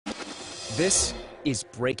This is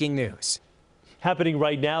breaking news. Happening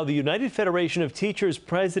right now, the United Federation of Teachers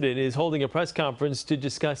president is holding a press conference to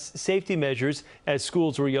discuss safety measures as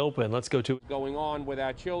schools reopen. Let's go to going on with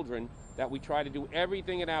our children, that we try to do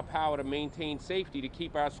everything in our power to maintain safety to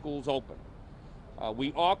keep our schools open.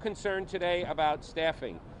 We are concerned today about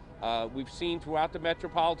staffing. We've seen throughout the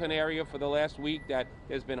metropolitan area for the last week that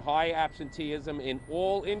there's been high absenteeism in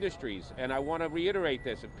all industries, and I want to reiterate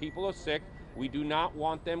this. If people are sick, we do not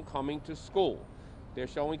want them coming to school. They're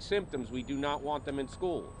showing symptoms, we do not want them in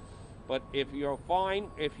school. But if you are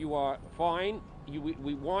fine,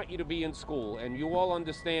 we want you to be in school, and you all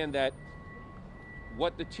understand that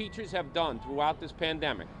what the teachers have done throughout this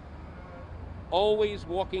pandemic, always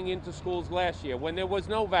walking into schools last year when there was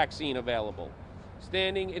no vaccine available,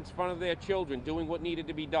 standing in front of their children, doing what needed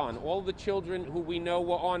to be done. All the children who we know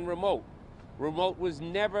were on remote. Remote was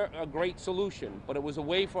never a great solution, but it was a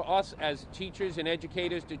way for us as teachers and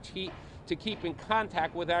educators to keep in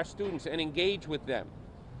contact with our students and engage with them.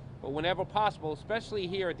 But whenever possible, especially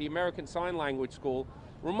here at the American Sign Language School,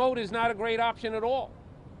 remote is not a great option at all.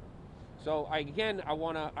 So I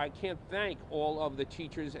can't thank all of the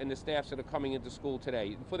teachers and the staffs that are coming into school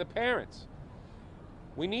today. For the parents,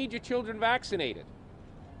 we need your children vaccinated.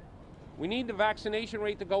 We need the vaccination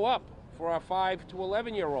rate to go up for our 5 to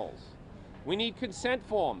 11-year-olds. We need consent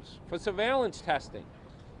forms for surveillance testing.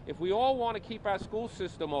 If we all want to keep our school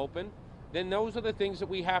system open, then those are the things that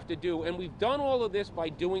we have to do. And we've done all of this by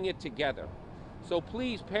doing it together. So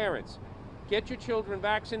please, parents, get your children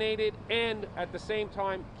vaccinated, and at the same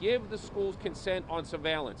time, give the schools consent on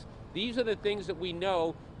surveillance. These are the things that we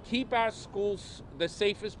know keep our schools the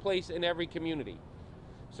safest place in every community.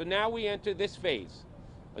 So now we enter this phase.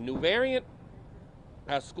 A new variant.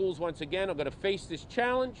 Our schools, once again, are going to face this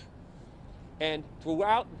challenge. And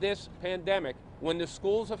throughout this pandemic, when the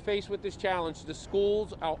schools are faced with this challenge, the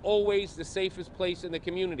schools are always the safest place in the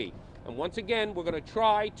community. And once again, we're going to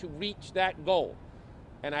try to reach that goal.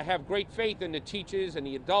 And I have great faith in the teachers and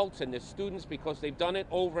the adults and the students because they've done it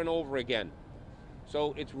over and over again.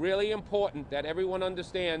 So it's really important that everyone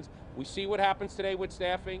understands. We see what happens today with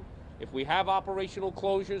staffing. If we have operational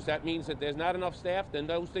closures, that means that there's not enough staff, then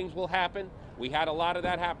those things will happen. We had a lot of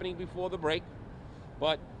that happening before the break.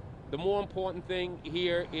 But the more important thing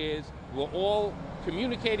here is we're all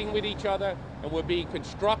communicating with each other and we're being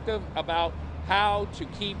constructive about how to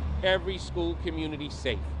keep every school community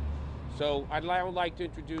safe. So I'd like to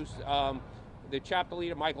introduce the chapter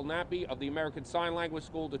leader, Michael Nappy of the American Sign Language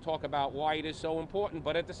School, to talk about why it is so important,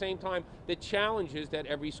 but at the same time, the challenges that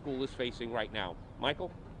every school is facing right now.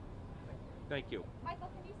 Michael? Thank you. Michael,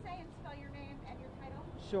 can you say and spell your name and your title?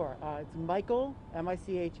 Sure. It's Michael,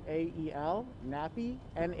 M-I-C-H-A-E-L, Nappy,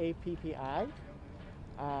 N-A-P-P-I.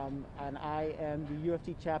 And I am the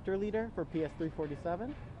UFT chapter leader for PS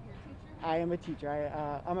 347. You're a teacher? I am a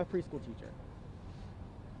teacher. I'm a preschool teacher.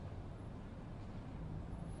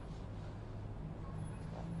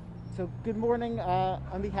 So good morning.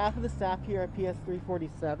 On behalf of the staff here at PS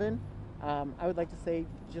 347, I would like to say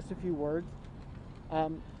just a few words.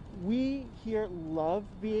 We here love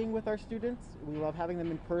being with our students. We love having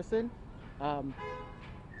them in person,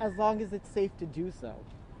 as long as it's safe to do so.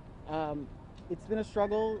 It's been a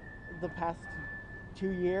struggle the past 2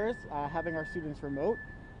 years having our students remote,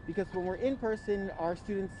 because when we're in person, our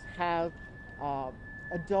students have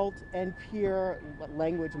adult and peer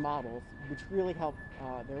language models, which really help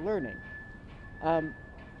their learning.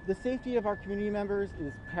 The safety of our community members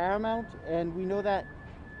is paramount, and we know that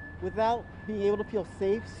without being able to feel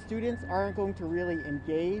safe, students aren't going to really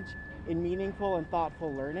engage in meaningful and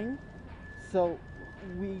thoughtful learning. So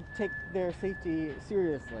we take their safety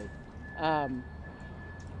seriously. The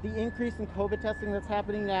increase in COVID testing that's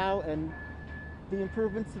happening now and the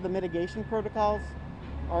improvements to the mitigation protocols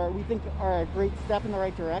we think are a great step in the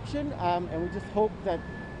right direction, and we just hope that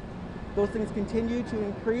those things continue to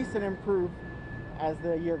increase and improve as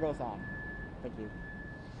the year goes on. Thank you.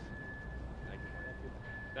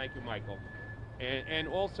 Thank you, Michael. And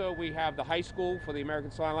also we have the high school for the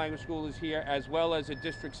American Sign Language School is here, as well as a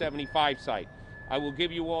District 75 site. I will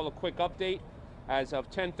give you all a quick update. As of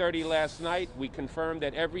 10:30 last night, we confirmed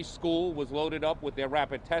that every school was loaded up with their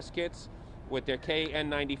rapid test kits, with their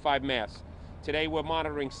KN95 masks. Today we're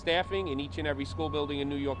monitoring staffing in each and every school building in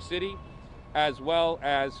New York City, as well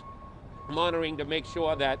as monitoring to make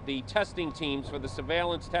sure that the testing teams for the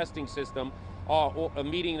surveillance testing system are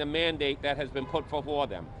meeting the mandate that has been put before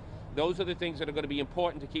them. Those are the things that are going to be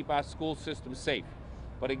important to keep our school system safe.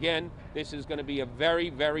 But again, this is going to be a very,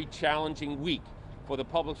 very challenging week for the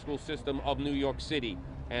public school system of New York City.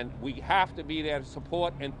 And we have to be there to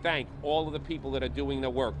support and thank all of the people that are doing the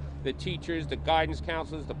work. The teachers, the guidance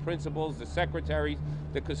counselors, the principals, the secretaries,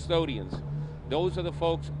 the custodians. Those are the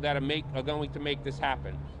folks that are going to make this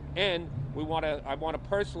happen. And I want to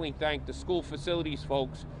personally thank the school facilities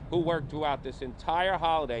folks who worked throughout this entire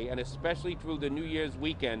holiday, and especially through the New Year's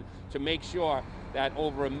weekend, to make sure that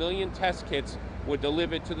over 1 million test kits were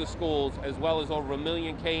delivered to the schools, as well as over 1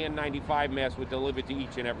 million KN95 masks were delivered to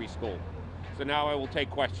each and every school. So now I will take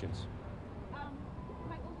questions.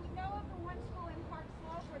 Michael, we know of the one school in Park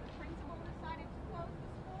Slope where the principal decided to close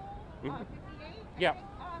the school, 58. Yeah. I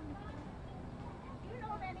think, do you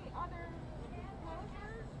know of any other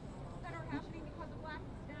closures that are happening because of lack of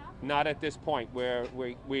staff? Not at this point. Where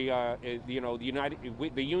the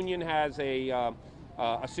union has a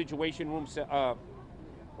situation room,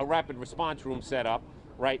 a rapid response room set up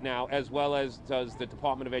right now, as well as does the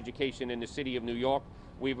Department of Education in the city of New York.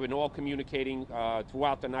 We've been all communicating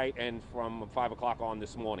throughout the night and from 5 o'clock on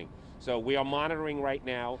this morning. So we are monitoring right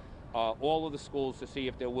now all of the schools to see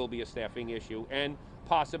if there will be a staffing issue and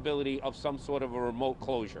possibility of some sort of a remote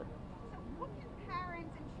closure. So what can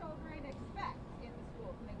parents and children expect in the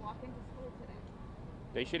schools when they walk into school today?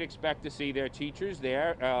 They should expect to see their teachers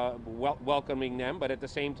there welcoming them, but at the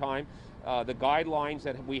same time, the guidelines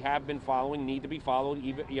that we have been following need to be followed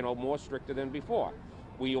even more stricter than before.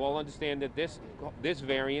 We all understand that this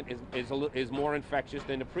variant is more infectious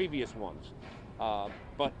than the previous ones.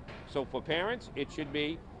 But so for parents, it should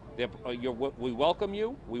be we welcome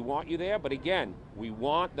you, we want you there, but again, we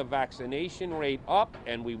want the vaccination rate up,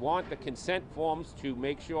 and we want the consent forms to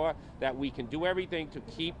make sure that we can do everything to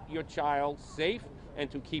keep your child safe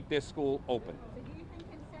and to keep this school open. So do you think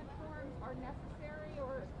consent forms are necessary,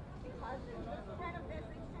 or because it's kind of this,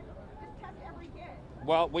 they should just test every kid?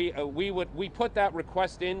 Well, we put that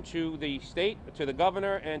request into the state, to the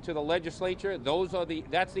governor, and to the legislature.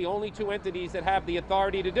 That's the only two entities that have the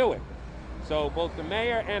authority to do it. So both the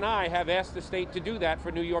mayor and I have asked the state to do that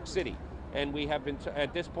for New York City, and we have been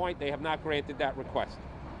at this point they have not granted that request.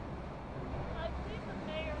 I believe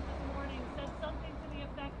the mayor this morning said something to the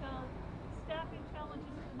effect of staffing challenges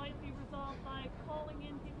might be resolved by calling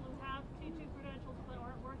in people who have teaching credentials but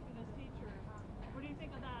aren't working as teachers. What do you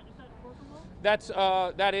think of that? Is that workable?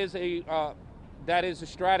 That is a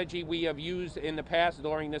strategy we have used in the past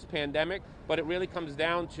during this pandemic, but it really comes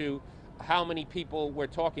down to how many people we're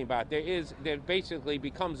talking about. There basically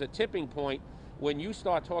becomes a tipping point when you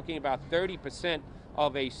start talking about 30%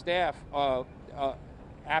 of a staff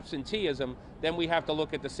absenteeism. Then we have to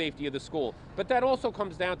look at the safety of the school. But that also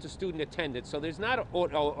comes down to student attendance. So there's not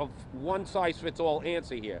a one-size-fits-all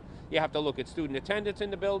answer here. You have to look at student attendance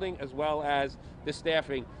in the building as well as the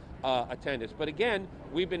staffing attendance. But again,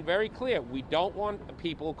 we've been very clear. We don't want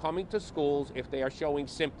people coming to schools if they are showing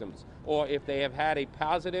symptoms or if they have had a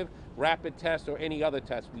positive rapid test or any other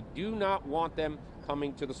test. We do not want them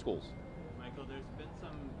coming to the schools. Michael, there's been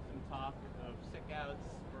some talk of sick outs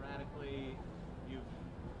sporadically. You've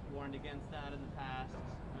warned against that in the past.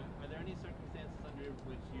 Are there any circumstances under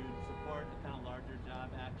which you'd support a kind of larger job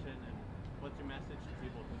action, and what's your message to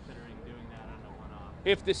people considering doing that on a one-off?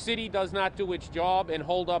 If the city does not do its job and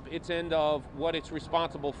hold up its end of what it's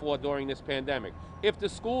responsible for during this pandemic, if the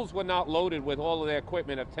schools were not loaded with all of their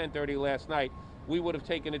equipment at 10:30 last night, we would have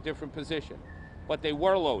taken a different position. But they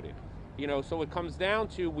were loaded. So it comes down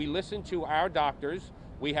to we listen to our doctors.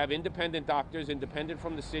 We have independent doctors, independent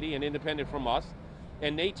from the city and independent from us,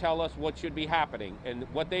 and they tell us what should be happening. And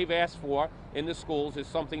what they've asked for in the schools is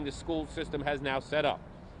something the school system has now set up.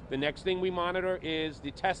 The next thing we monitor is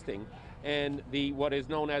the testing and what is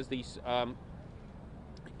known as the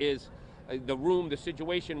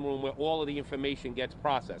situation room where all of the information gets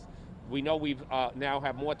processed. We know we've now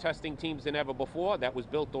have more testing teams than ever before. That was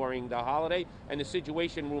built during the holiday, and the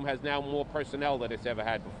situation room has now more personnel than it's ever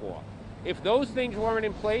had before. If those things weren't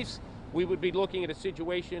in place, we would be looking at a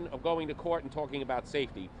situation of going to court and talking about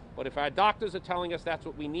safety. But if our doctors are telling us that's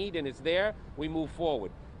what we need and it's there, we move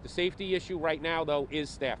forward. The safety issue right now, though, is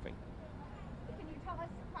staffing. Can you tell us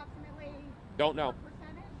approximately Don't know. what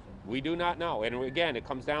percentage? We do not know. And again, it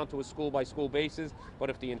comes down to a school-by-school basis. But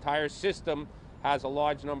if the entire system has a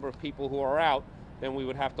large number of people who are out, then we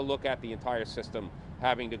would have to look at the entire system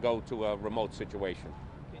having to go to a remote situation.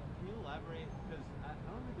 Can you elaborate? Because I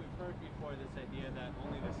don't think we've heard before this idea that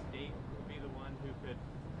only the state would be the one who could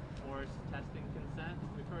force testing consent.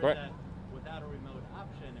 We've heard Right. that without a remote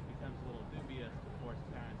option, it becomes a little dubious to force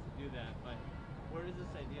parents to do that. But where is this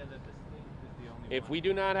idea that the state is the only one? If we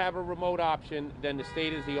do not have a remote option, then the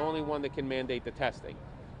state is the only one that can mandate the testing.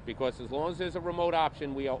 Because as long as there's a remote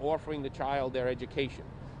option, we are offering the child their education,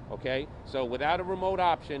 okay? So without a remote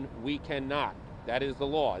option, we cannot. That is the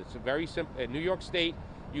law. It's a very simple. In New York State,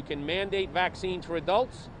 you can mandate vaccines for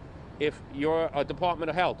adults if you're a Department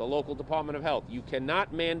of Health, a local Department of Health. You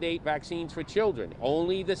cannot mandate vaccines for children.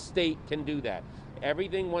 Only the state can do that.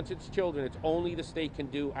 Everything, once it's children, it's only the state can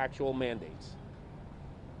do actual mandates.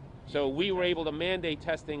 So we were able to mandate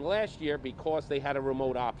testing last year because they had a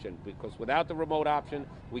remote option. Because without the remote option,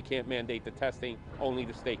 we can't mandate the testing. Only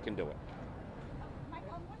the state can do it.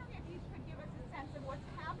 Michael, I'm wondering if you could give us a sense of what's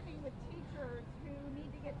happening with teachers who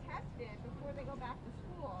need to get tested before they go back to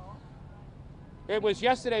school.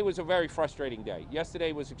 Yesterday was a very frustrating day.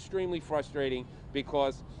 Yesterday was extremely frustrating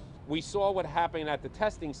because we saw what happened at the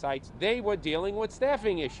testing sites. They were dealing with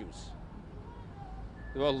staffing issues.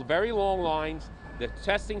 There were very long lines. The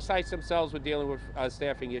testing sites themselves were dealing with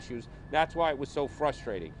staffing issues. That's why it was so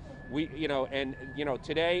frustrating.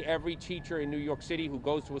 Today every teacher in New York City who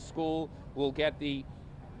goes to a school will get the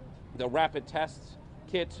rapid tests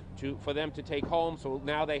kits for them to take home. So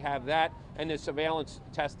now they have that, and the surveillance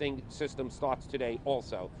testing system starts today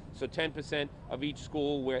also. So 10% of each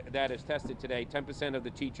school where that is tested today, 10% of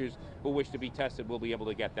the teachers who wish to be tested will be able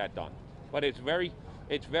to get that done. But it's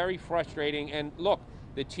very frustrating. And look,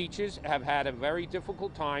 the teachers have had a very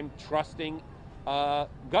difficult time trusting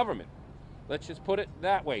government. Let's just put it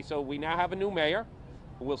that way. So we now have a new mayor.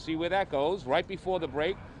 We'll see where that goes. Right before the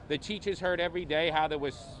break, the teachers heard every day how there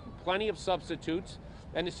was plenty of substitutes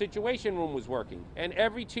and the situation room was working. And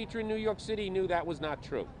every teacher in New York City knew that was not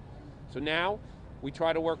true. So now we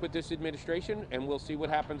try to work with this administration, and we'll see what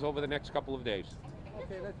happens over the next couple of days.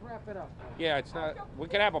 Okay, let's wrap it up. Yeah, it's not. We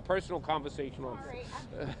can have a personal conversation on Sorry,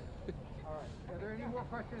 this. All right. Are there any more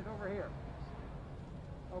questions over here?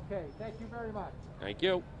 Okay, thank you very much. Thank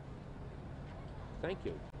you. Thank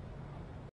you.